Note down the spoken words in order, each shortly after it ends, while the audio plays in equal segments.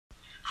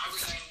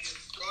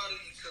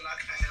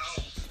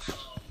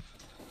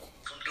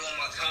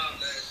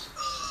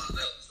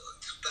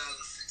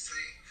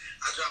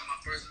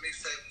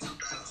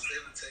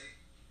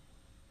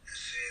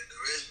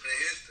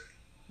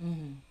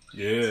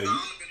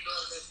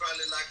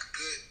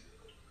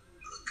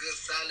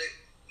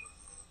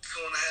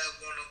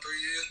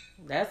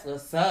That's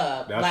what's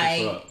up. That's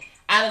like, what's up.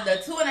 Out of the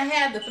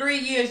 2.5 to 3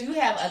 years, you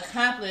have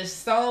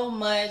accomplished so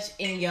much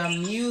in your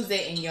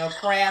music and your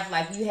craft.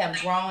 Like, you have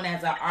grown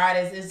as an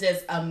artist. It's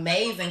just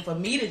amazing for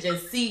me to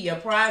just see your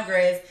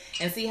progress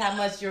and see how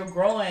much you're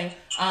growing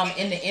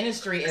in the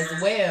industry as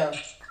well.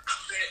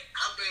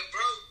 I've been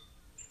broke.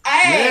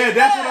 Hey, Yeah,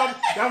 that's what I'm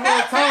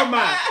talking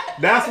about.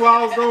 That's what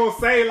I was gonna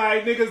say.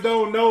 Like, niggas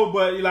don't know,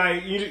 but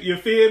like you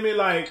feel me?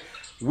 Like,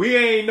 we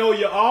ain't know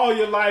you all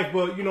your life,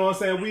 but you know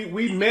what I'm saying?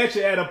 We met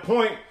you at a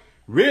point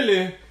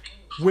really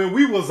when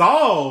we was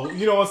all,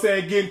 you know what I'm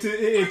saying, getting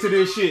into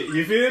this shit.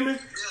 You feel me? Yeah, we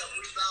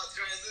started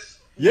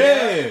transition.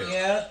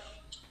 Yeah.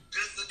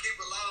 Just to keep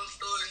a long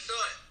story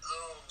short,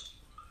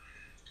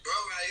 bro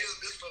right here,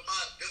 this for my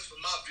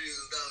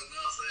views though, you know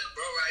what I'm saying?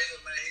 Bro right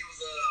here, man, he was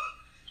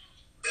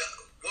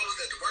what was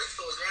that, the work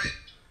source, right?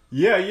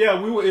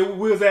 Yeah.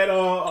 We was at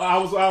I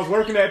was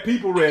working at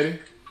People Ready.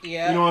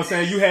 Yeah. You know what I'm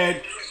saying? You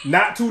had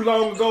not too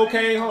long ago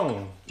came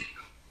home. He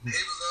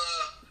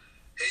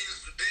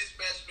used to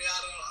dispatch me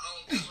out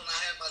on this when I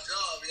had my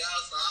job,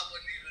 y'all. So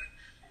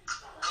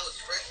I was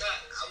fresh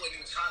out. I wasn't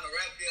even trying to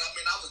rap yet. I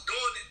mean, I was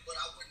doing it, but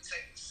I wasn't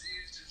taking it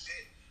serious just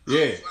yet.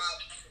 Yeah.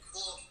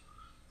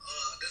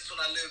 This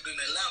when I lived in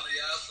Atlanta,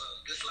 y'all. So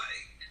just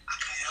like I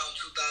came home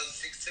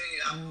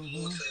 2016. I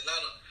moved to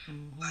Atlanta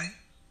like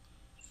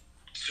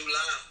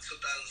July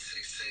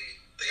 2016.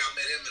 I think I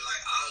met him in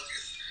like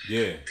August.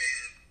 Yeah.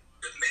 Then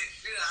the next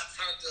year I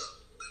turned up.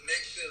 The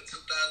next year,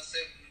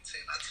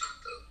 2017, I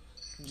turned up.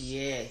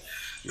 Yeah.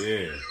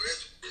 Yeah. The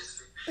rest of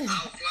this, I was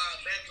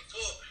flying back and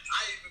forth.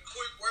 I even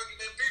quit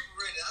working at People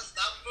Ready. I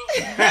stopped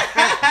moving.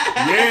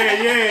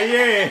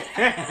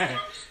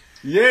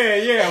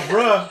 Yeah,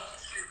 bruh.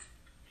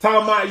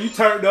 Talking about you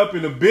turned up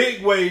in a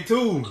big way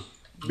too.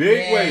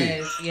 Big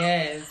way.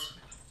 Yes.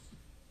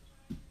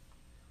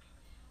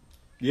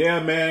 Yeah,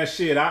 man,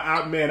 shit.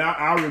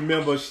 I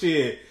remember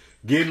shit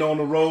getting on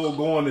the road,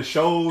 going to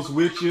shows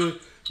with you.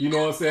 You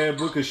know what I'm saying?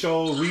 Booking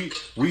shows. We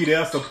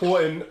there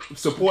supporting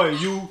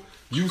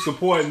you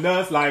supporting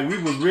us. Like,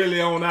 we was really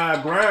on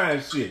our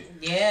grind shit.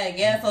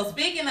 Yeah. So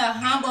speaking of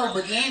humble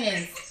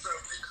beginnings,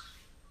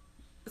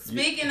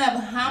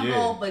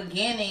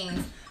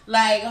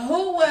 like,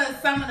 who was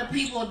some of the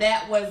people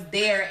that was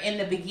there in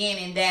the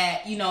beginning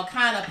that, you know,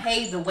 kind of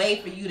paved the way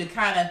for you to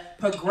kind of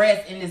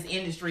progress in this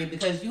industry?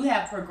 Because you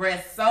have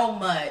progressed so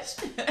much.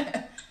 Shit,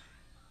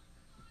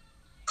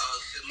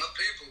 my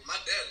people, my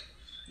daddy.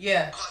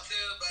 Yeah.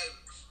 Cartel, baby.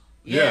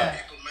 Yeah.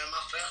 People, man,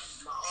 my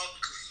family, my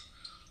uncles.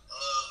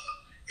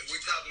 If we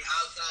talking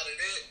outside of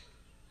that,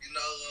 you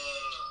know,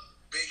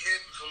 Big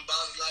Hip from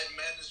Boss Life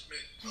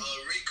Management,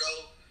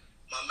 Rico,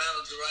 my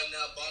manager right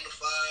now,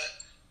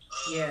 Bonafide,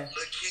 Yeah.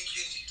 Lil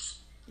Kiki.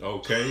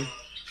 Okay.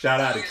 Shout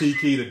out to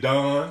Kiki the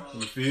Don.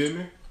 You feel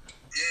me?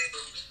 Yeah,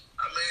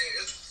 I mean,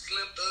 it's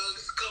Slim Thug,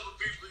 it's a couple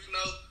people, you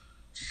know,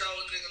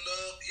 showing nigga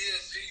love,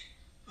 ESG.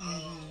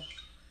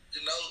 You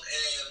know,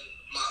 and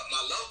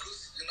my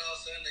locals, you know what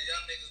I'm saying, the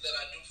young niggas that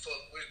I do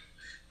fuck with,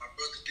 my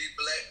brother D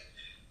Black.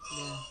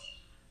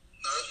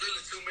 No, it's really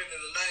too many to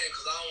name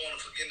because I don't want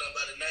to forget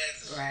nobody's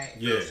names. Right.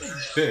 Yeah.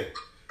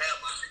 Have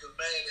my niggas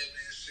mad at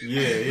me and shit.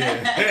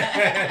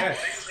 Yeah.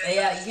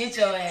 Yeah, get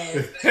your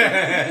ass.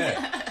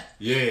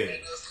 Yeah.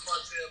 And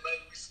Cartel,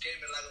 baby, we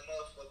scheming like a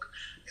motherfucker.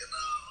 And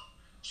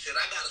shit,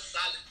 I got a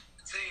solid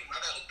team. I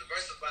got a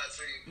diversified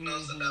team. You know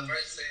what I'm saying?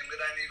 Diverse team.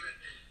 It ain't even,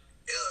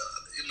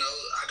 you know,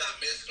 I got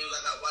Mexicans, I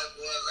got white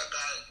boys, I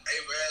got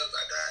Arabs,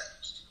 I got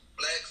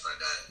blacks, I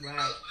got, you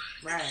know.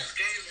 Right. You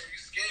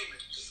scheming.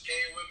 Just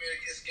scheme with me or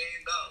get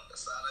schemed on.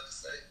 That's all I can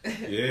say.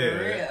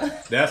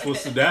 Yeah. That's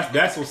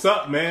what's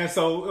up, man.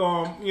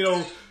 So you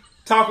know,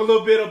 talk a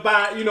little bit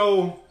about, you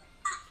know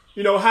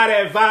how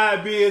that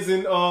vibe is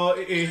in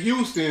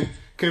Houston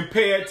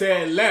compared to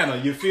Atlanta.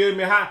 You feel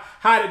me? How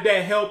did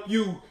that help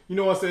you, you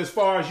know what I'm saying, as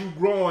far as you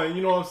growing,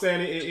 you know what I'm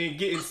saying, and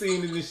getting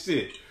seen in this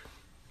shit?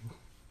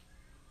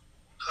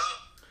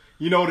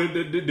 You know,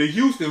 the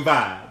Houston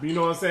vibe, you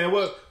know what I'm saying?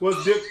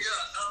 What's different?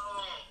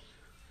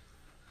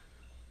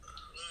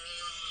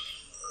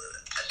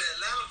 The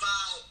Atlanta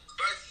vibe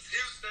versus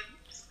Houston.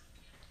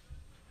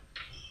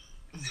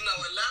 You know,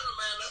 Atlanta,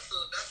 man,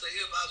 that's a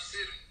hip hop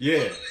city.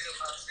 Yeah. One of the hip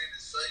hop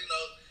cities. So, you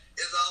know,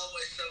 there's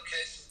always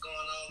showcases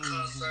going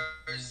on,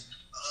 concerts,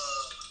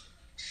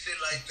 shit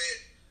like that.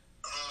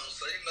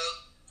 So, you know,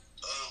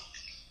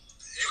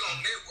 you're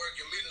gonna network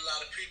and meet a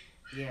lot of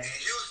people. Yeah. In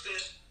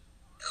Houston,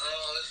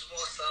 it's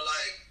more so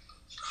like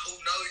who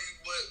know you,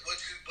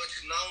 what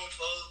you known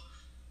for.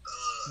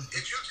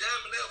 If you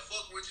jamming, they'll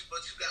fuck with you,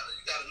 but you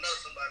gotta know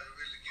somebody to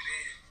really get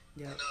in.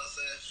 Yeah. You know what I'm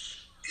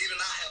saying? Even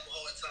I have a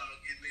hard time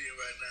getting in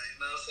right now. You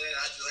know what I'm saying?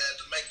 I just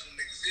had to make them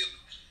niggas hit me,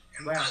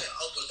 and I done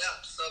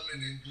overlapped so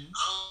many.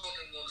 I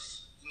don't even want to,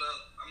 you know.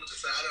 I'm gonna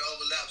just say I done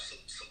overlapped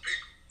some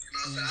people. You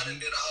know what I'm saying? I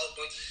done did a whole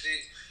bunch of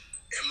shit.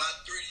 In my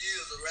 3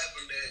 years of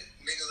rapping that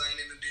niggas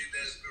ain't even did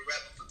that. It's been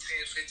rapping for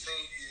 10, 15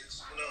 years.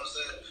 You know what I'm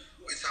saying?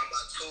 We talking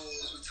about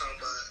tools. We talking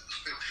about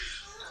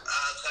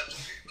all types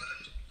of shit,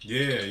 man.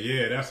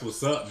 Yeah, that's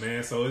what's up,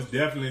 man. So it's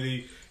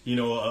definitely, you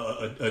know,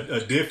 a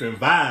different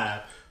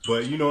vibe.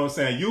 But you know what I'm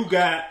saying? You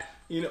got,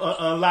 you know,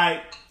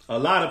 unlike a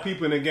lot of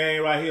people in the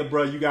game right here,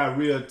 bro, you got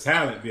real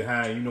talent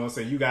behind, you know what I'm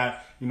saying? You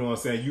got, you know what I'm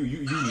saying,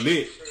 you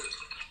lit.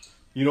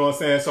 You know what I'm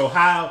saying? So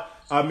how,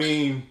 I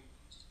mean,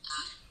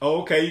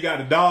 okay, you got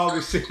the dog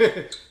and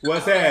shit.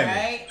 What's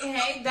happening? Right.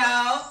 Hey,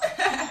 dog.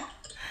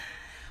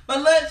 But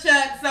look,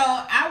 Chuck, so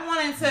I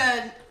wanted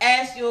to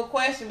ask you a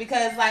question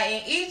because, like,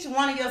 in each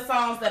one of your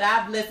songs that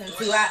I've listened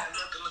to,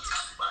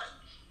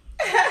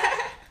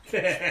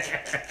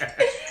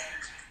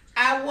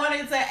 I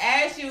wanted to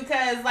ask you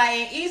because, like,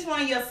 in each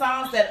one of your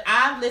songs that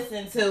I've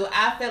listened to,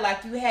 I feel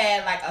like you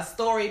had, like, a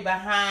story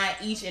behind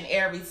each and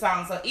every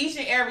song. So each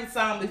and every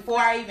song, before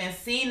I even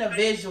seen a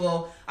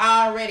visual,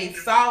 I already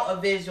saw a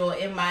visual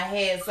in my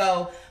head.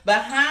 So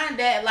behind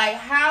that, like,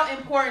 how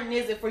important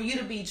is it for you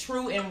to be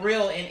true and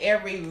real in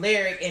every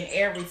lyric and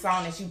every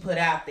song that you put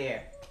out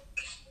there?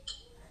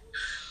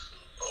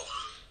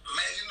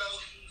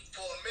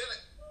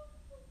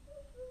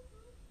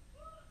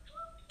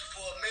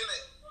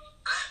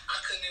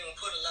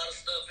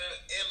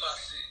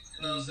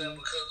 You know what I'm saying?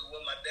 Because of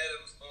what my daddy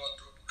was going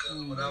through, because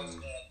of what I was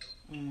going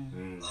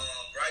through.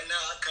 Right now,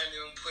 I can't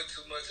even put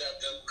too much out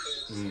there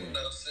because, you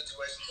know, the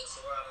situation that's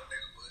around a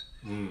nigga.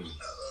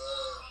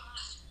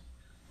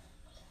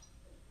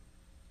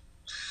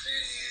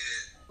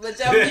 But, But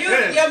your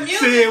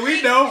music. Shit,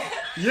 we know.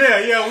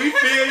 Yeah, we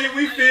feel you.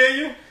 If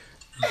you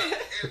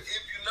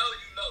know,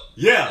 you know.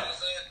 Yeah. You know what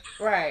I'm saying?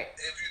 Right.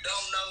 If you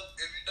don't know,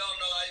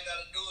 all you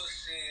gotta do is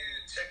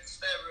shit, check the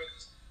stat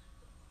records.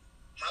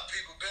 My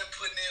people been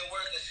putting in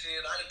work and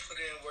shit. I done put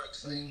in work,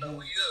 so you know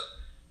we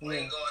up. We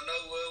ain't going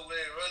nowhere. We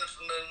ain't running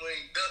from nothing. We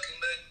ain't ducking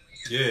nothing.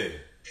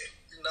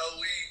 You know,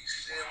 we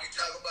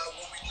talk about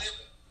what we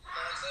living. You know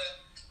what I'm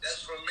saying?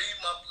 That's for me,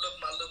 my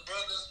little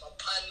brothers, my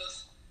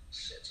partners.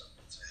 Shit, I'm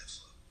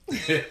you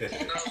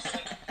know what I'm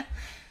saying?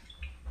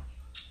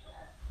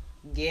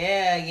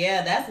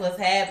 Yeah, that's what's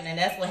happening.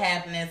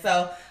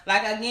 So,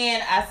 like,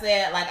 again, I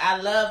said, like, I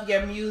love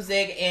your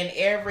music, and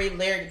every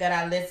lyric that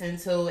I listen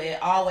to,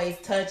 it always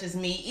touches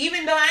me,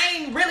 even though I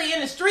ain't really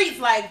in the streets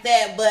like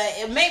that, but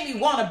it made me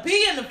want to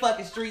be in the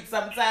fucking streets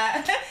sometimes.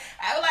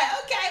 I was like,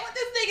 okay, what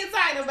this nigga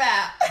talking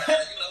about? You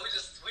know,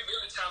 we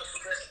really trying to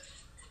progress.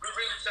 We're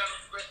really trying to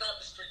progress out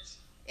the streets.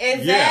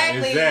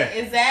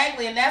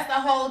 Exactly. And that's the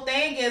whole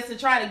thing, is to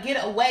try to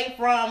get away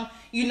from,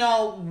 you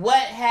know,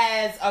 what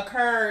has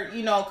occurred,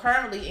 you know,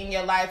 currently in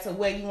your life to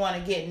where you want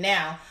to get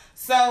now.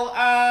 So,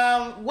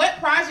 what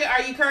project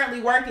are you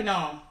currently working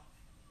on?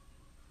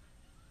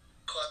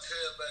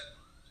 Cartel, baby.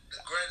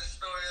 The greatest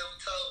story ever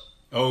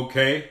told.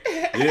 Okay.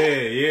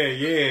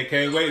 Yeah.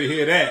 Can't wait to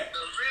hear that. The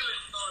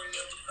realest story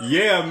ever told.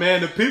 Yeah, man.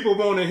 The people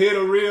want to hear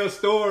the real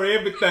story,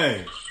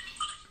 everything.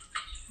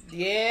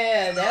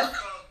 Yeah, that's...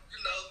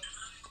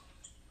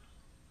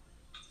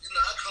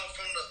 I come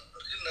from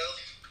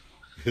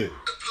the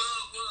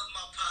plug was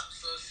my pop,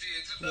 so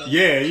shit, you know.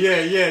 Yeah. We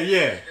ain't even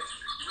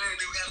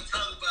gotta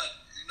talk about it,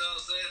 you know what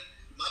I'm saying?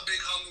 My big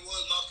homie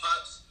was my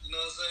pops, you know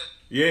what I'm saying?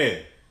 Yeah.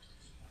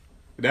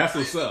 That's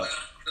what's up. To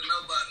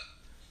nobody.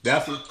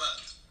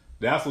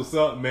 That's what's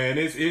up, man.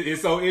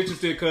 It's so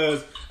interesting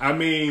because, I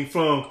mean,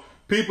 from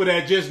people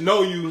that just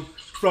know you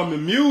from the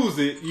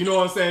music, you know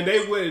what I'm saying,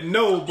 they wouldn't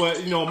know,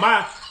 but, you know,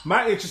 my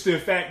interesting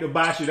fact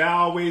about you that I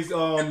always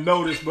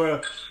notice,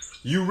 bro,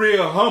 you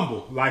real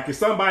humble. Like, if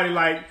somebody,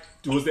 like,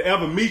 was to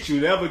ever meet you,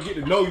 to ever get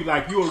to know you,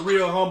 like, you a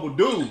real humble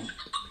dude.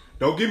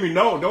 Don't get me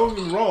wrong,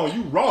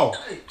 you raw.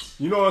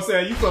 You know what I'm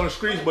saying? You from the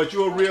streets, but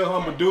you a real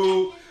humble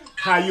dude.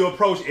 How you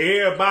approach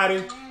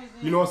everybody,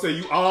 you know what I'm saying?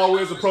 You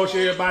always approach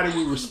everybody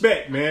with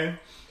respect, man.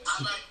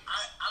 I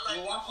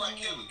like one point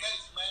Kevin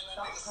Gates, man.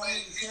 That nigga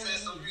he said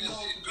some real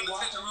shit.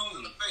 Penitentiary rules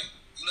in the fake.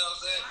 You know what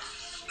I'm saying?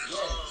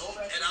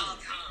 At all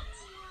times.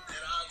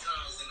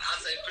 And I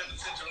say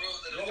penitentiary rules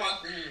in the fake.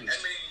 I mean,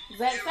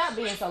 Zach, stop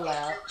being so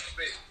loud.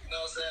 Respect. You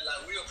know what I'm saying?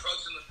 Like, we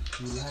approaching the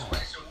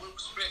situation with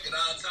respect at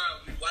all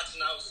times. We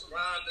watching our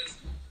surroundings.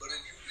 But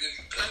if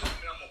you play with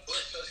me, I'm gonna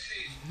bust your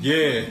shit.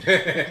 Yeah.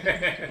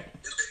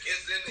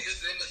 It's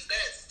in the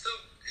stats too.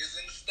 It's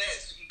in the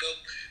stats. You can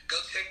go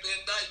check the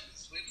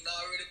indictments. We can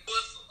already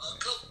bust a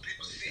couple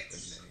people's shit.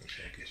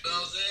 You know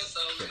what I'm saying?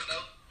 So, you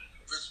know,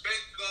 respect,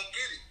 you gonna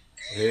get it.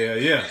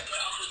 And Yeah. I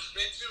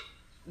respect you.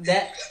 You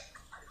know,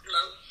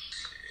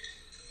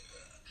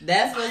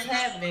 That's what's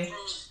happening. You know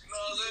what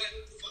I'm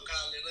saying? Fuck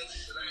all that other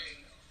shit. I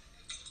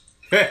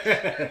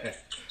ain't.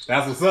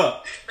 That's what's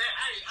up. Man,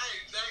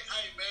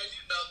 man,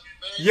 you know me,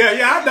 man.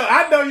 Yeah,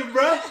 I know you,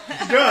 bro.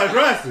 Judge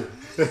Russell.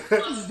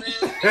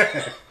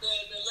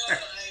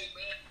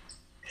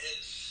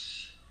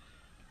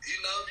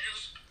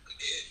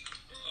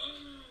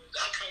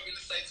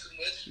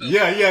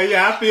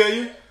 Yeah, I feel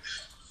you.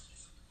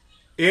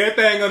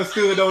 Everything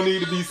understood don't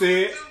need to be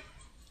said.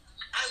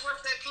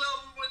 What's that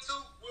club we went to?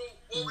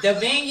 The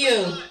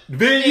venue.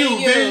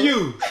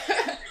 Venue.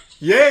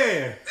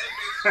 Yeah.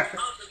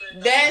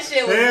 That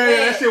shit was lit.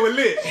 That shit was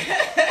lit.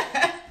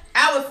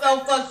 I was so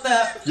fucked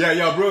up.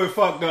 Yeah, bro, it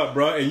fucked up,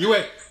 bro. And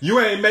you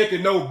ain't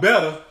making no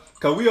better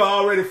Cause we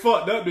already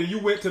fucked up. Then you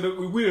went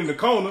to we in the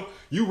corner.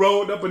 You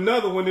rolled up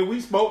another one, and we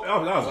smoked. I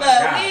was Look, like,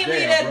 God we damn,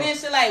 leave that bro. bitch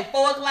till like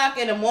 4 o'clock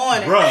in the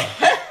morning. Bro,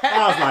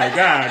 I was like,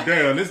 God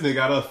damn, this nigga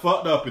got us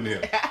fucked up in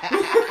here.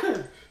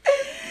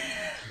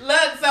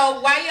 Look, so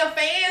while your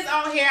fans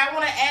on here, I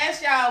want to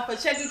ask y'all, for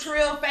Chucky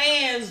Trill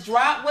fans,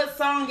 drop what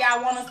song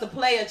y'all want us to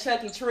play of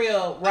Chucky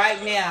Trill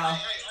right now.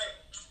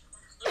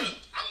 Hey. I'm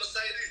gonna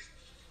say this.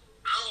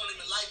 I don't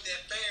even like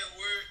that fan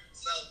word,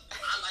 so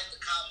I like to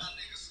call my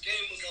niggas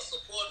schemers or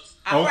supporters.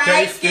 All Okay,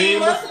 right,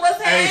 schemers.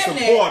 what's Hey,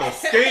 happening? supporters,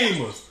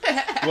 schemers.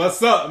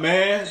 What's up,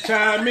 man?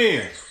 Chime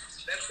in. That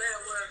fan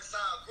word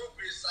sound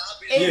groupie, so I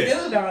be It Yeah.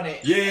 do, don't it?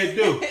 Yeah, it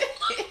do. my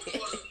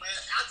supporters, man.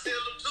 I tell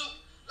them too.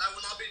 Like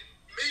when I be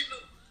meeting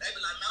them, they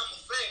be like, "Man, I'm a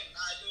fan."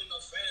 Nah, you ain't no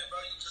fan, bro.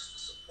 You just a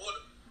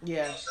supporter. You know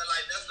Yeah. what I'm saying?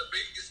 Like that's the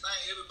biggest thing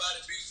everybody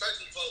be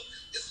searching for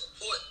is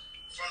support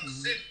from the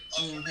city or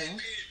from their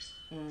peers.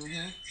 Mm-hmm.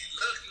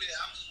 Luckily,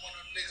 I'm just one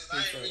of them niggas.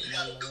 I ain't really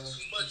gotta do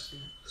too much.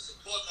 The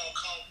support gonna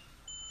come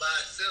by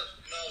itself.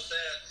 You know what I'm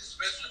saying?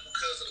 Especially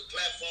because of the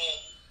platform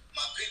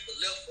my people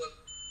left for.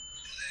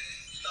 And,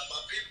 you know,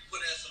 my people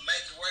put in some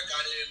major work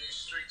out here in these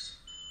streets.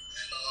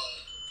 And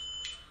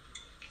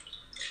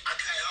I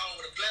came home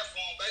with a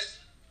platform,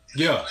 basically. And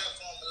Yeah. that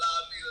platform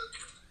allowed me to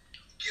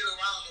get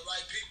around the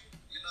right people.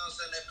 You know what I'm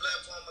saying? That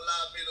platform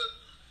allowed me to,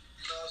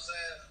 you know what I'm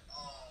saying,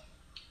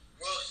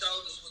 rub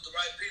shoulders with the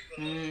right people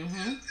and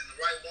the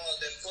right ones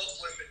that fuck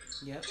with me.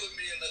 Yep. Put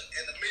me in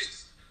the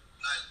mix.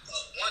 Like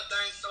one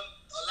thing,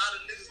 a lot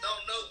of niggas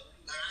don't know.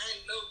 Like, I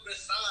ain't never been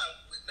signed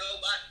with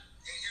nobody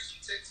in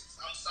Houston, Texas.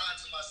 I'm signed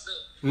to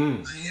myself.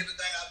 Like,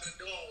 everything I've been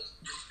doing was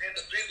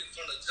independent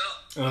from the jump.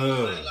 You know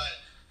what I'm saying? Like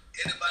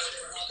anybody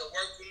that want to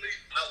work with me,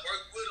 I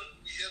work with them.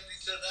 We help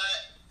each other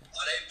out.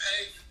 Or they pay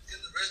in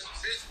the rest of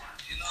history.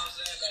 You know what I'm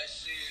saying? Like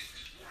shit,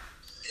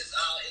 it's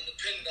all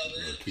independent of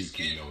it.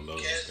 Kiki no love.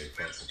 They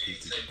fuck with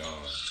Kiki the Don.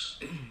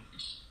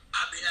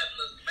 I be having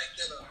to make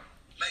that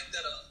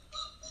a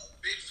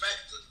big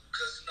factor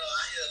because you know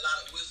I hear a lot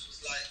of whispers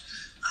like,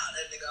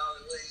 that nigga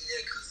only way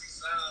here because he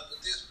signed with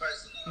this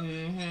person.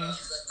 You know what I'm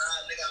saying?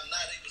 Nah, nigga, I'm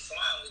not even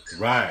signed with them.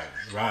 Right.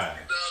 You know what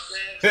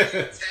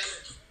I'm saying?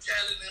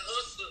 talent and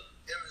hustle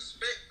and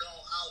respect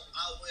don't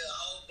outweigh a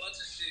whole bunch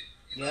of shit.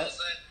 You know what I'm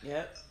saying?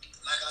 Yep.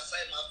 Like I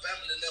say, my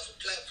family left a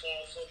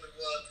platform for me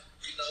where,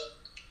 you know,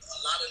 a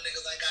lot of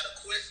niggas ain't got to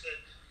question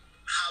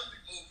how we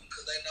moving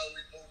because they know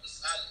we moving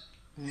solid.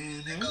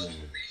 That goes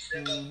for me.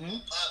 That goes for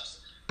my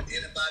pops.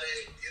 Anybody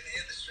in the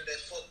industry that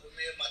fuck with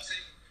me and my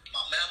team,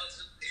 my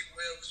manager, he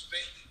well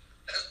respected.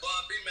 That's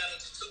Bun B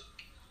manager too.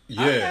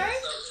 Yeah. Okay.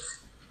 So,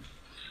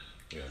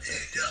 Yeah.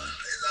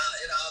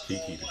 it all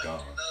Kiki going the one. Don.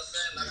 You know what I'm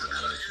saying? Like I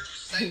got a huge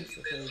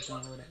safety net. Ain't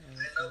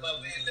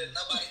nobody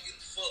getting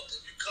fucked.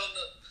 If you come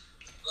to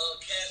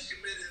cash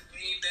committee, we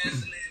ain't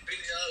dancing in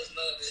videos,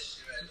 none of that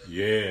shit right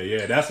there.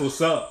 Yeah. That's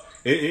what's up.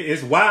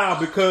 It's wild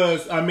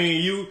because I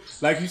mean, you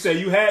like you said,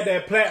 you had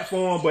that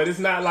platform, but it's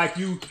not like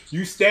you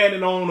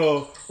standing on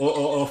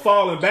or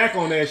falling back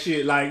on that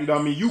shit. Like, you know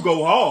what I mean, you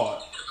go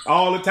hard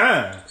all the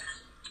time.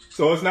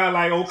 So it's not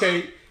like,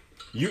 okay,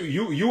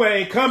 you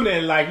ain't coming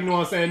in like, you know what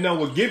I'm saying, no,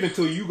 we're giving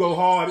to you. You go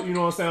hard, you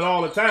know what I'm saying,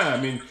 all the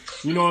time. And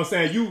you know what I'm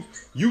saying,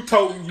 you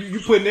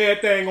putting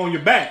everything on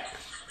your back.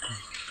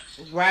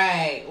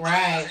 Right.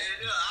 Yeah,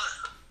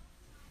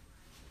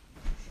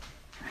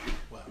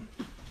 Wow.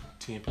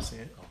 10%?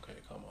 Okay,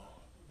 come on.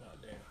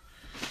 Goddamn.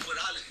 put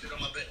all this shit on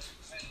my back.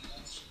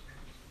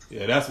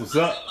 Yeah, that's what's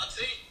up. My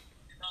team,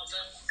 you know what I'm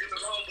saying? Get me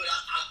wrong, but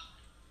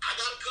I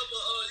got a couple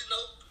of, you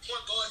know,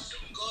 point guards,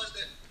 shooting guards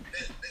that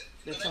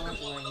The charger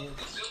right here.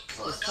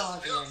 The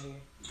charger right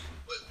here.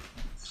 But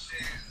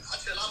shit, I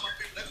tell all my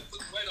people they can put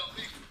the weight on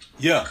me.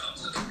 Yeah. When it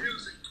comes to the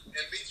music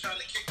and me trying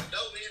to kick the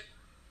dough in,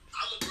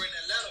 I'm gonna bring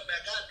that ladder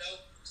back out though.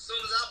 As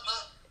soon as I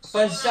pop,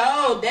 For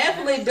sure,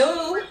 definitely do.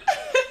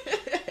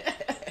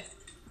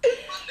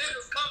 my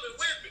niggas coming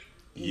with me.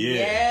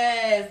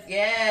 Yeah.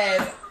 Yes.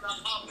 As soon as I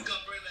pop, we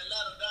gonna bring that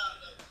ladder down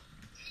though.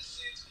 And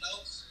shit, you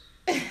know,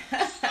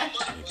 my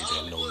money for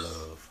all That no of us.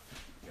 love.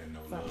 That no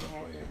love Something for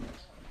happened. him.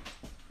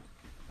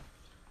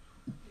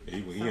 He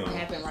Something on.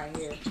 happened right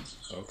here.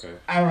 Okay.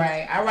 All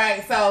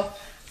right. So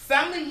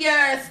some of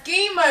your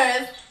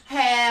schemers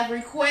have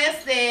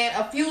requested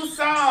a few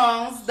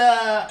songs.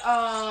 The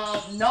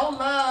No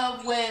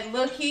Love with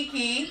Lil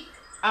Kiki.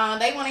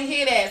 They want to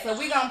hear that, so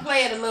we're gonna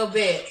play it a little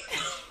bit.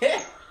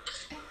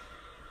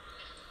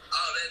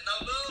 Oh, that no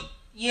love?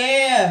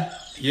 Yeah.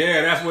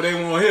 Yeah, that's what they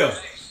want to hear.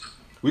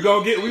 We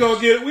gonna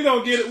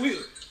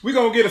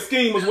get a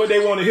schemers what they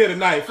want to hear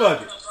tonight.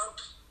 Fuck it. That's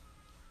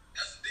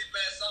a deep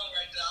ass song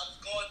right there. I was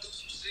going through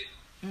some shit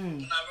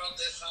when I wrote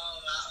that song.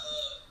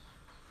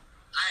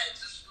 I had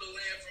just flew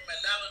in from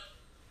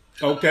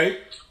Atlanta. Okay.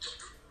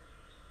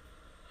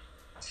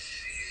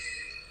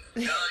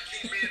 Don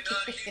King, me and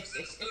Don King was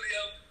in the studio.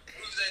 We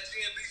was at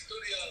GNB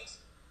Studios.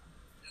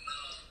 And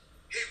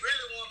he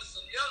really wanted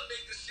some young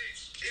nigga shit.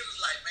 He was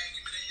like, man,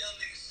 give me that young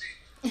nigga shit.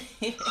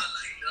 I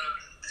like,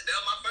 that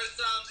was my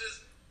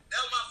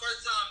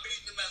first time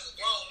meeting him as a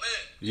grown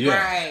man. Yeah.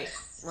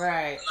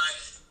 Right. Like,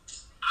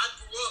 I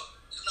grew up,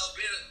 you know,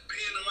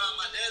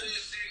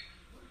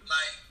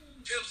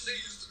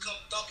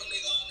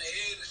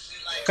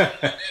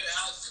 my dad's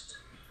house,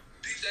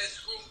 DJ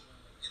Screw.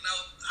 You know,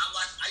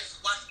 I used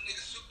to watch the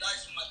niggas shoot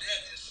dice with my dad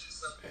and shit.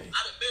 So I'd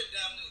have bet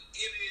down to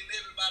any and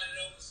everybody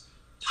that was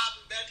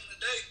popping back in the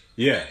day.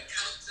 Yeah. They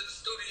come to the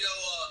studio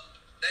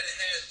that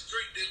had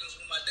street dealings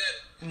with my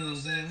daddy. You know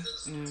what I'm saying?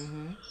 'Cause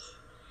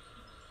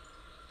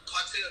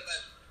cartel,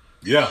 baby.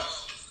 Yeah.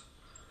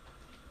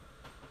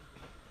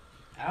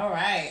 All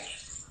right.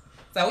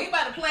 So we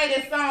about to play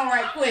this song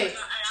right quick. I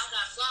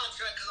got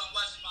sidetracked because I'm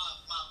watching my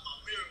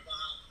mirror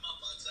behind my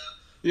time.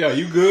 Yeah,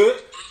 you good?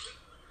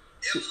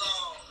 It was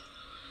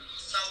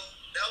so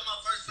that was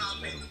my first time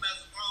meeting him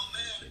as a grown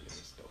man.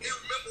 He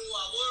remember who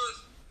I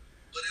was,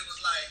 but it was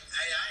like,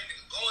 hey, I ain't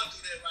even going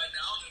through that right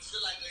now. I don't even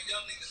feel like that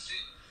young nigga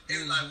shit. He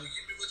was like, well,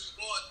 give me what you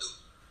going through.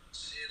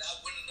 Shit, I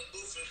went in the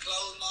booth and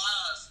closed my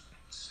eyes.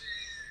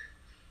 Shit,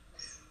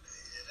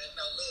 yeah, that's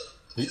no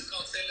love. He's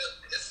gonna tell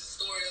it. It's a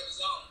story of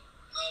his own.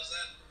 You know what I'm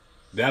saying?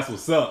 That's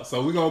what's up.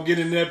 So we're gonna get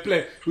in that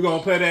play. We're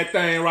gonna play that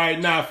thing right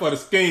now for the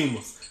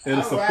schemers and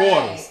the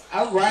supporters.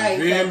 All right.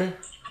 You feel me?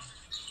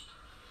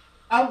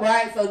 All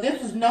right. So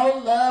this is No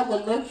Love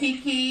with Lil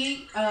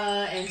Keke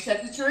and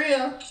Chucky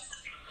Trill.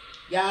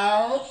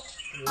 Y'all,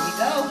 here we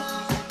go.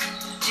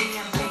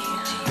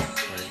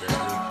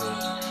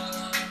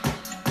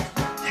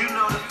 You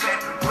know the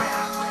favorite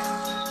rap.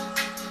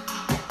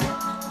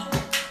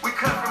 We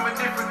come from a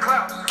different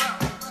club.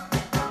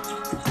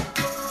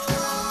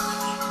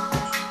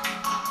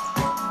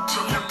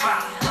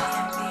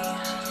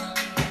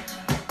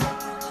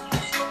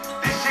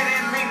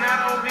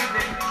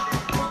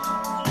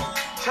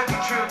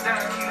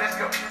 Let's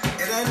go.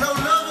 It ain't no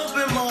love up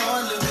in my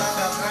heart, look like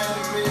I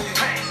painted me.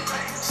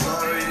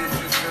 Sorry if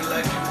you feel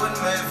like you wasn't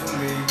made for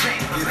me.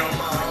 Get on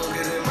my own,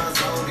 get in my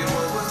zone, get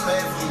what was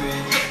made for me.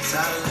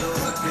 Tired of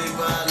losing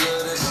people, I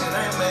love that shit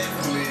ain't made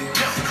for me.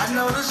 I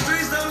know the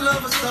streets don't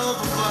love us so,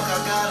 but fuck, I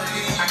gotta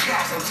eat.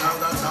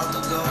 Sometimes I talk to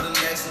God and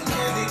ask him,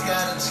 can he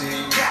got a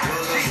cheat?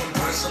 Roll up some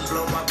pressure,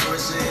 blow my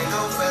pressure, and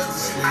go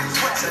fast asleep.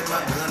 Take my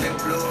gun and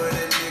blow it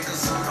at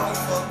niggas who don't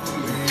fuck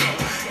with me.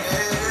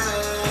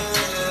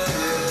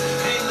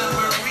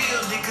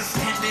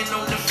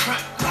 On the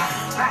front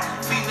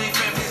line, feeding their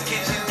families,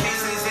 catching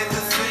cases at the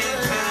same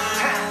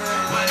time.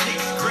 My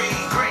niggas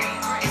green,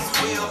 it's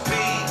well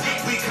paid.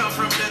 We come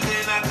from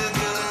nothing, not the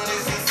good,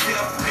 this is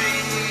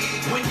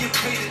self-paid. When you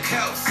pay the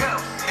cost,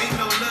 ain't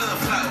no love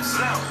lost.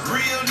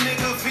 Real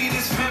nigga feed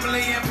his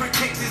family and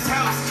protect his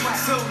house.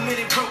 So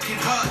many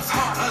broken hearts,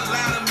 a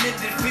lot of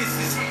mended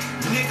fences.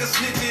 Niggas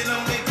snitching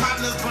on their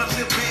partners, bunch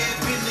of bad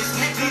business.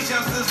 These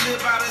youngsters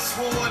live by the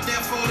sword,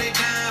 therefore they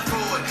dying for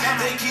it.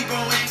 They keep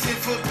on asking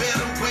for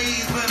better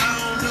ways, but I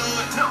don't know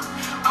it. No,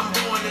 I'm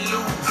born to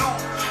lose.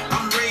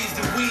 I'm raised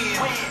to win.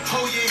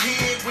 Hold your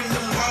head when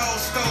them walls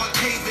start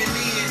caving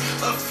in.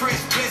 A fresh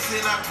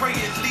blessing, I pray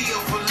and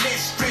live for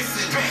less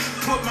stressing.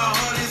 Put my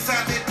heart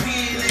inside that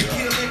pen and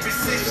kill every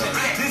session.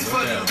 This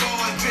for them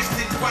boys dressed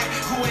in white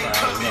who ain't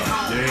coming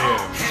home.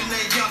 And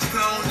that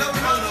youngster on the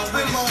corner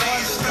with his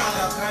face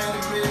stone.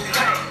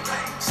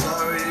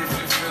 Sorry if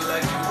you feel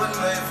like you wasn't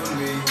made for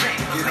me.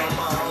 Get on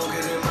my own,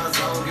 get in my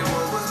zone, get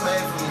what was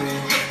made for me.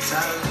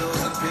 Tired of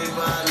losing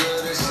people, I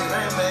love that shit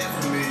ain't made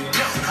for me.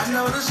 I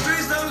know the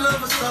streets don't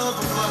love us so,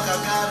 but fuck, I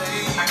gotta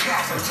eat.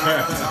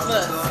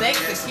 Look, sex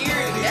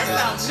security, that's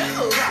not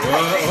new.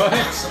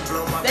 What?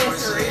 Sex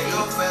security.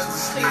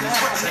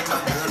 Take my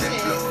gun and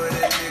blow it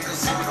at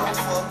niggas who don't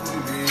fuck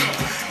with me.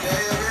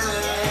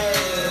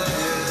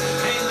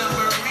 Ain't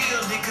number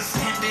real niggas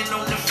standing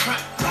on the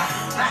front line.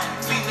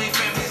 Feeding their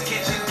families,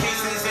 catching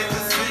cases at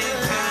the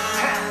same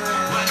time.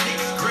 My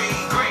niggas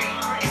green,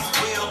 it's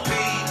well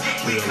paid.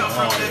 We come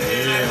from the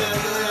good,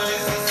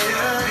 this is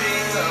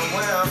self-paid. I'm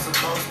where I'm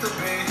supposed to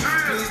be.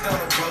 Please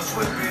don't approach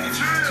with me.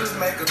 Just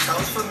make a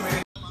toast for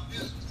me. My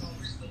music was gonna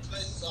reach some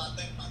places, so I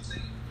thank my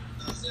team. You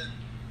know what I'm saying?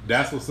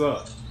 That's what's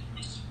up.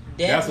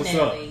 That's what's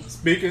up.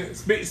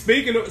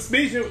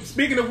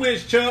 Speaking of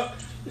which, Chuck,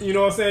 you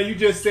know what I'm saying? You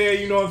just said,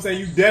 you know what I'm saying?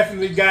 You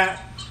definitely got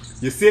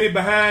your city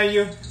behind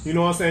you. You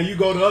know what I'm saying? You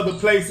go to other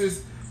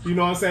places. You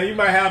know what I'm saying? You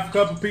might have a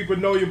couple people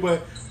know you,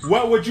 but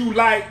what would you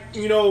like,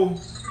 you know,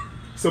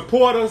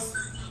 supporters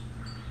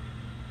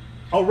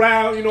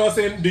around, you know what I'm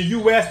saying, the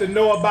U.S. to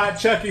know about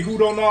Chucky who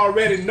don't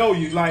already know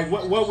you? Like,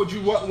 what would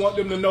you want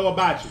them to know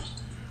about you?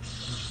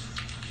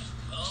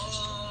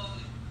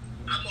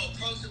 I'm an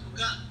approachable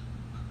guy.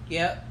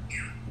 Yep.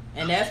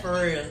 And that's for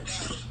real. You know what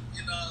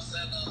I'm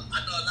saying? I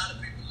know a lot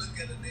of people look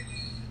at a nigga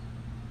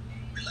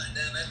and be like,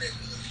 damn, that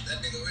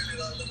nigga really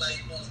don't look like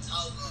he want to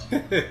talk. You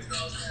know what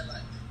I'm saying?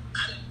 Like,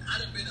 I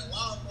done been in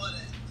Walmart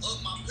and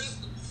up my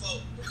pistol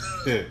before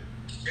because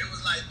it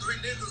was like 3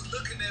 niggas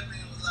looking at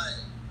me and was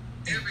like,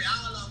 every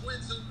aisle I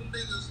went to, them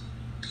niggas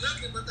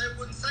looking, but they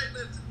wouldn't say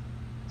nothing.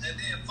 And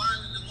then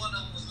finally one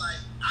of them was like,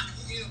 I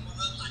can hear him, and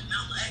I was like,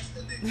 now I'm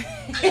asking that nigga.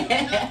 You know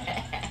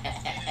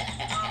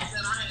what I'm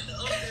saying? I had to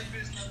up that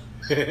bitch. You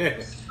know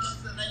what I'm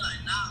saying? They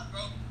like, nah,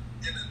 bro.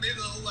 And the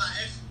nigga who I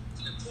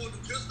actually pulled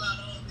the pistol out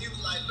on, he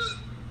was like, look,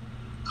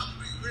 I'm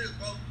gonna be real,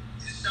 bro.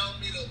 He showed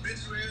me the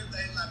obituary,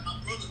 everything. Like, my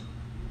brother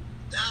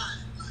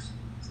died like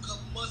a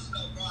couple months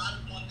ago, bro. I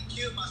just wanted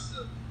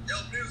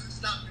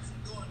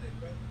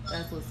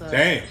what's up.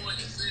 Damn. Doing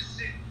this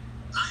shit.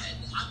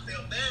 I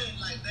felt bad,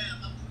 like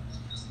damn, I'm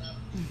just not.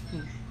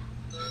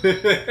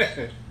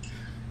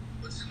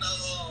 But you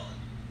know,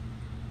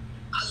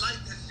 I like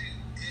that shit,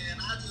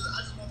 and I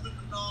just want people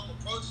to know I'm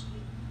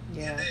approachable.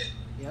 Yeah. And that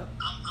Yep.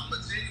 I'm a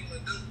genuine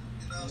dude.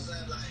 You know what I'm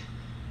saying? Like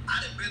I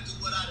done been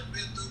through what I done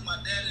been through.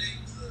 My daddy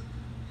was,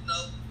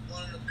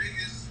 one of the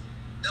biggest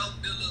dope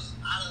dealers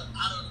out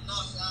of the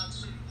North Side,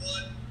 Trinity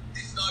Gordon.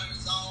 He started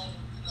his own,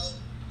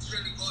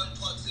 Trinity Gordon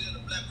cartel,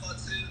 the Black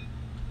Cartel.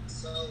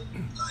 So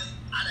like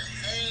I done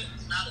had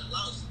and I done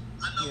lost.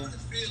 I know what it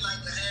feels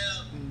like to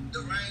have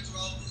the Range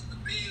Rovers, the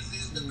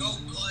Benzes, the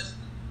go-karts,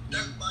 the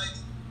dirt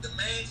bikes, the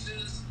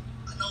mansions.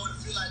 I know what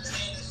it feels like to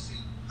have that shit.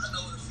 I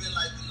know what it feels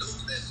like to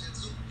lose that shit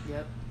too.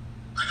 Yep.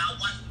 Like I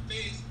watched the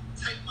feds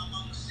take my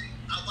mama's shit.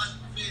 I watched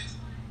the feds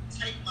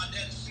take my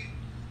daddy's shit.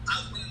 I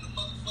went in the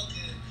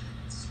motherfucking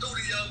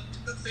studio.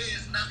 The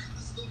feds knocking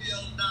the studio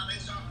down. They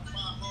trying to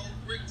find whole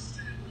bricks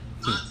and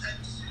all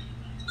type of shit.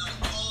 The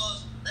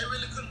cars. They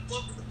really couldn't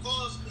fuck with the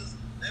cars because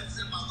they was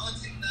in my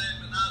auntie name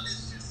and all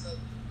this shit. So,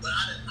 but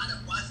I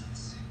done watched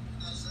this shit.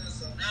 You know what I'm saying?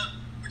 So now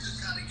we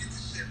just kind of get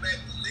this shit back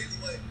the legal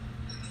way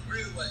and the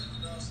real way. You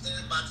know what I'm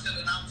saying? By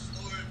telling our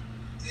story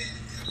and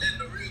letting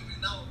the real be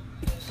known.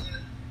 You know what I'm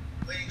saying?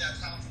 We ain't got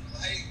time for no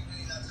hate. We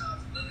ain't got time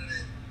for none of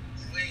that.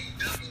 We ain't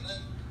ducking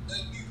nothing.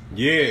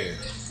 Yeah.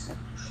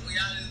 We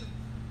out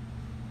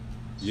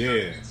Yeah.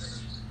 here.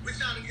 We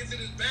trying to get to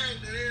this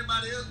bag that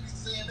everybody else be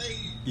saying they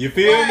in. You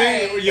feel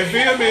Right. me? You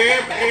feel me?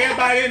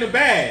 Everybody in the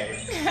bag.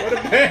 What a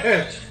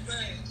bag.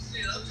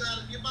 Shit, I'm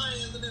trying to get my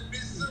hands in that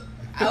bitch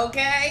too.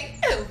 Okay.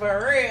 For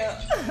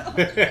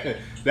real.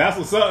 That's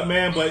what's up,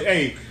 man. But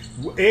hey,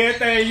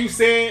 everything you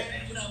said.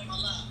 Get out my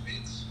life,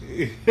 bitch.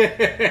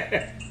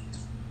 Yeah,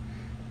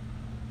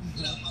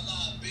 Get out my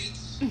life,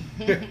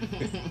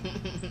 bitch.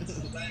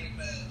 Lame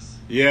ass.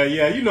 yeah.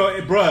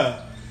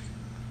 Bruh,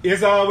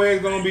 it's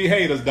always gonna be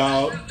haters,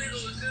 dog. That nigga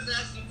was just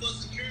asking for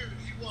security.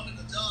 He wanted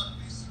a job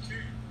to be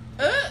security.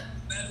 That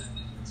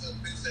is a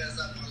bitch ass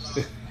out my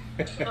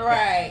life.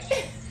 Right.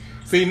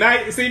 See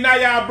now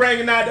y'all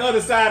bringing out the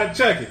other side of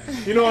Chucky.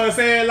 You know what I'm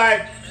saying?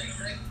 Like,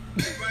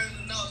 They bring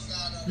the north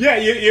side up. yeah,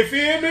 you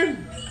feel me? Lame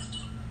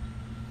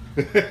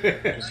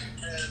ass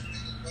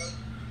niggas, bro.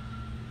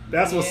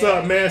 That's what's Yeah,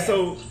 up, man. yeah.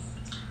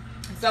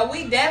 So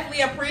We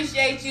definitely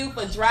appreciate you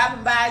for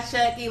dropping by,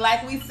 Chucky.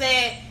 Like we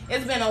said,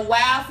 it's been a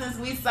while since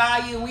we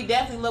saw you, and we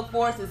definitely look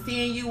forward to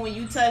seeing you when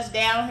you touch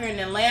down here in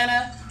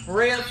Atlanta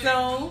real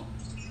soon.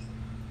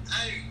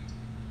 Hey.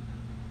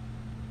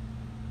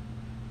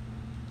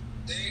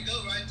 There you go,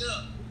 right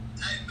there.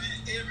 Hey,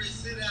 man, every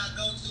city I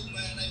go to,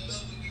 man, they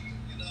love a nigga.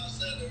 You know what I'm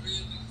saying? The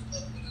real niggas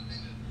fuck with a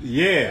nigga.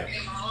 yeah,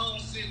 In my own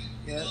city.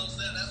 You know what I'm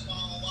saying? That's why I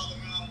don't walk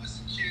around with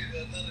security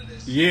or none of that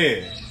shit. Yeah.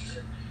 You know what I'm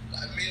saying?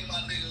 Like me and my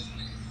niggas,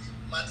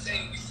 my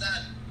team, we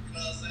solid. You know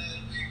what I'm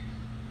saying?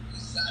 We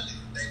solid.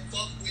 They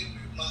fuck with me.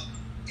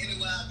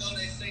 Anywhere I go,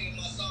 they sing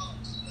my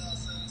songs. You know what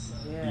I'm saying? So,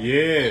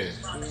 yeah,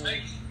 trying to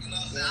make it. You know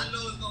what I'm saying? I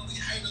know it's gonna be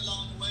hate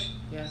along the way.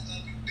 Yeah. It's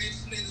gonna be bitch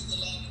niggas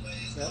along the way.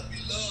 It's gonna be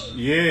love.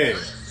 Yeah. I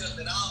accept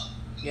it all.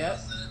 You know Yep. what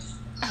I'm saying?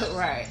 I accept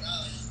Right. it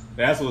all.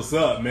 that's what's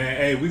up, man.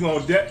 Hey, we gonna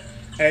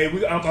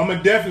I'm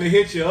gonna definitely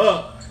hit you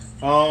up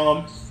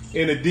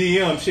in the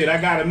DM. Shit, I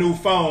got a new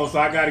phone, so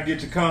I gotta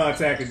get your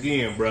contact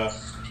again, bruh.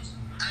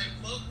 Hey,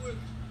 fuck with me.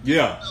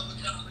 Yeah. You know what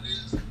time it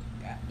is.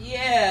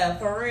 Yeah,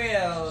 for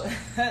real.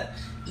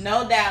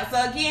 No doubt.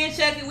 So again,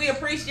 Chucky, we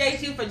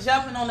appreciate you for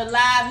jumping on the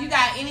live. You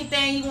got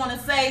anything you want to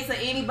say to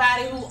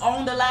anybody who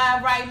on the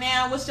live right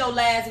now? What's your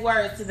last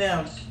words to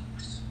them?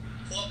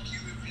 Fuck you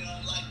if you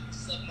don't like me.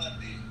 Suck my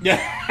dick.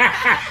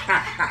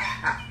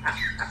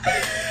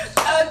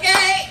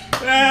 Okay?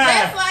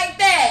 Just like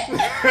that.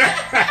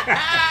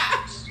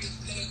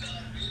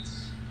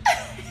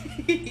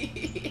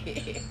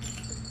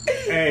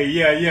 Hey,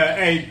 yeah.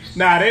 Hey,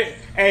 nah,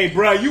 hey,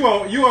 bro, you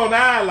on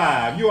our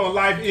live. You on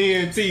Life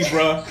ENT,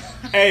 bro.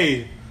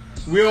 Hey,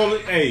 we only,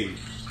 hey. Hey,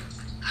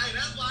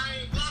 that's why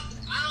I ain't blocking.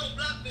 I don't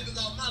block niggas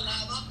off my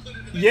live. I put it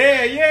in the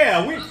Yeah,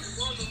 I just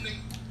want them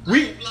niggas. I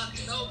we ain't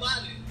blocking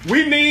nobody.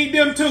 we need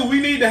them too. We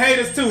need the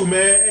haters too,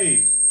 man.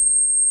 Hey.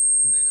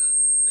 Nigga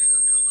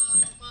come out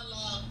on my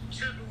live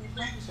tripping with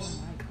me for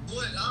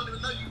what? I don't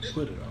even know you, nigga.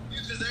 Put it on. You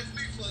just asked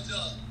me for a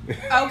job.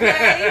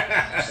 Okay?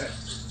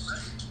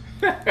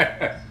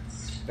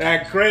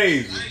 That's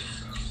crazy.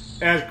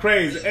 That's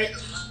crazy. Hey,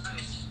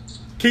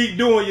 keep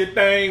doing your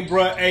thing,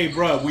 bruh. Hey,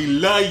 bruh, we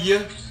love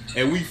you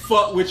and we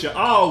fuck with you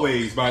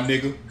always, my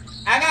nigga.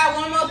 I got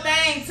one more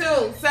thing,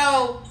 too.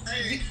 So,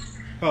 Hey,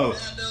 Oh, I know what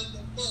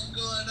the fuck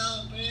going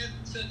on, man.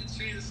 Chuck E.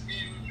 Cheese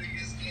skin with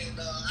niggas skin,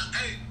 dog.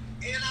 Hey,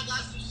 and I got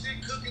some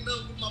shit cooking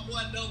up with my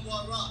boy Dope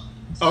Boy Rock.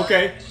 So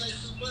Okay. I don't say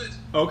too much.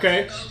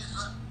 okay.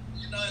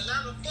 You know,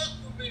 Atlanta fuck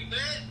with me,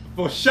 man.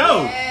 For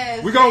sure.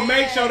 Yes, We gonna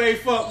make yes. sure they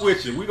fuck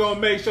with you. We gonna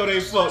make sure they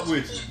fuck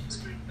with you. Fuck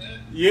with me, man.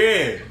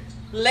 Yeah.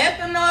 let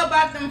them know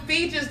about them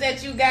features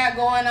that you got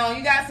going on.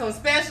 You got some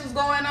specials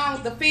going on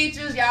with the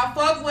features. Y'all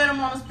fuck with them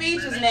on the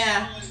features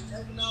now. They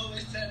can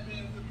always tap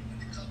in with me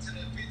when it comes to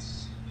that bitch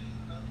shit,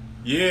 man.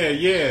 Yeah.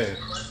 You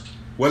know?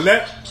 Well, I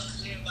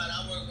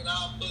work with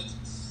all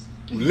budgets.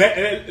 let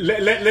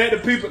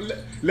the people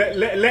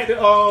let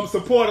the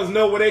supporters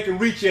know where they can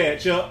reach you at,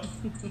 Chuck. Chuck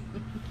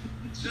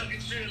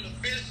and Trill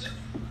official.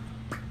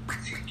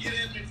 You can get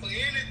at me for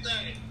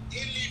anything,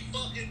 any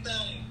fucking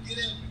thing. Get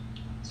at me,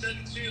 Chuck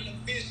and Trill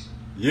official.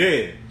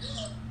 Yeah.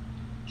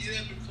 Get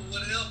at me for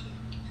whatever.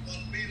 You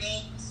want to meet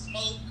up,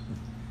 smoke.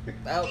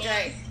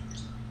 Okay.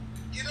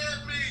 Get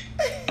at me.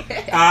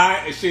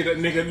 Alright, shit,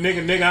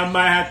 nigga, I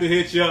might have to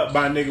hit you up,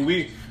 by nigga.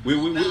 We Now,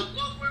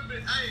 fuck with me.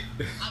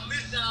 Hey, I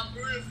miss y'all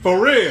For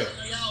real.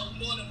 Y'all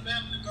more than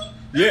family, bro.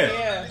 Yeah.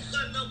 Yeah. I'm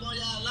shutting up on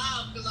y'all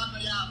live because I know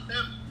y'all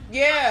family.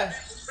 Yeah. I'm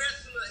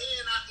professional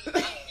and I can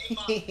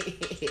get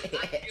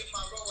my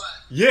roll out.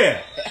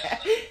 Yeah.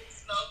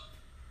 No.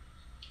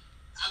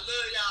 I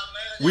love y'all,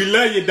 man. We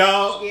love you,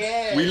 dog.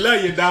 Yeah. We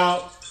love you,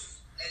 dog.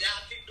 And y'all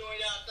keep doing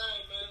y'all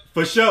thing, man.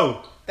 For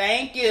sure.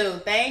 Thank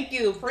you.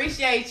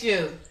 Appreciate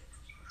you.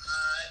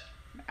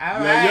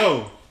 All Yeah, right.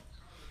 yo.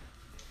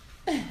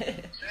 Now it's my turn to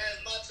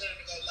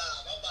go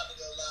live. I'm about to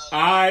go live.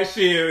 Alright,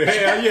 shit.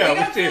 Hell yeah. We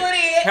gonna shit. tune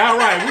in. All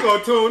right, we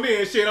gonna tune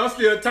in. Shit, I'm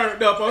still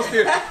turned up. I'm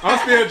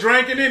still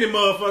drinking any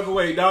motherfucking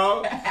way,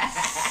 dog.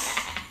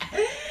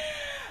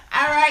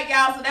 All right,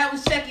 y'all. So that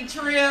was Chucky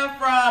Trill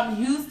from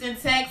Houston,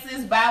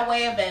 Texas, by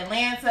way of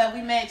Atlanta.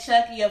 We met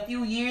Chucky a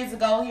few years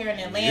ago here in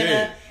Atlanta.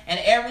 Yeah. And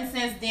ever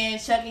since then,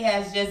 Chucky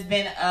has just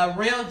been a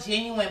real,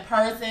 genuine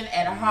person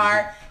at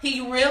heart.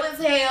 He real as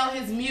hell.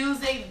 His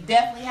music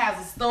definitely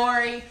has a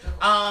story.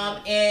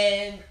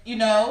 And, you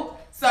know,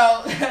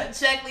 so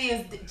Chucky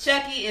is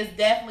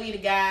definitely the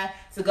guy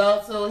to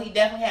go to. He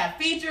definitely have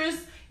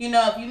features. You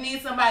know, if you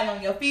need somebody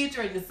on your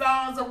feature or your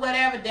songs or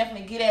whatever,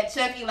 definitely get at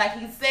Chucky. Like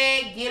he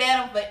said, get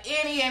at him for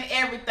any and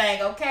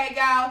everything. Okay,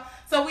 y'all?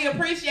 So we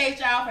appreciate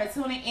y'all for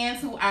tuning in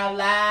to our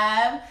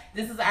live.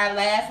 This is our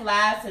last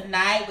live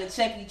tonight with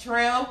Chucky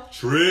Trill.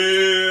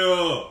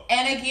 Trill.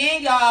 And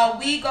again, y'all,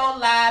 we go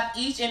live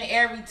each and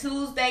every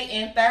Tuesday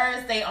and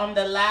Thursday on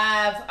the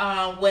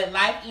live with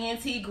Life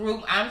ENT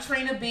Group. I'm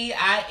Trina B.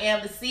 I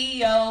am the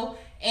CEO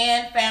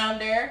and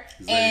founder.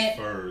 Zay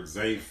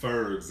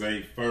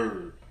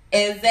Ferg.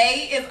 And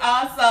Zay is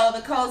also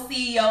the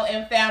co-CEO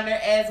and founder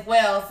as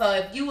well. So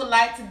if you would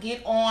like to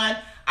get on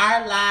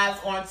our lives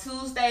on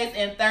Tuesdays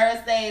and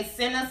Thursdays,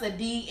 send us a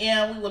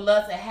DM. We would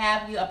love to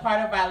have you a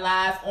part of our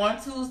lives on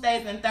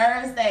Tuesdays and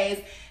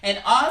Thursdays.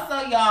 And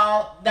also,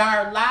 y'all,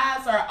 our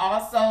lives are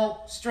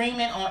also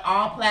streaming on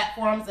all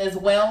platforms as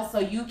well. So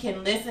you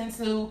can listen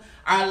to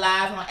our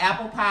lives on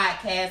Apple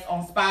Podcasts,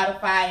 on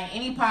Spotify, and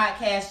any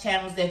podcast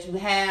channels that you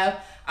have.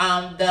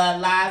 The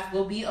lives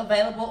will be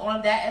available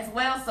on that as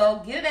well.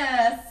 So get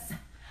us.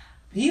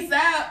 Peace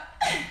out.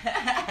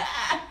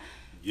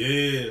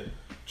 Yeah.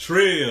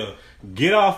 Trill. Get off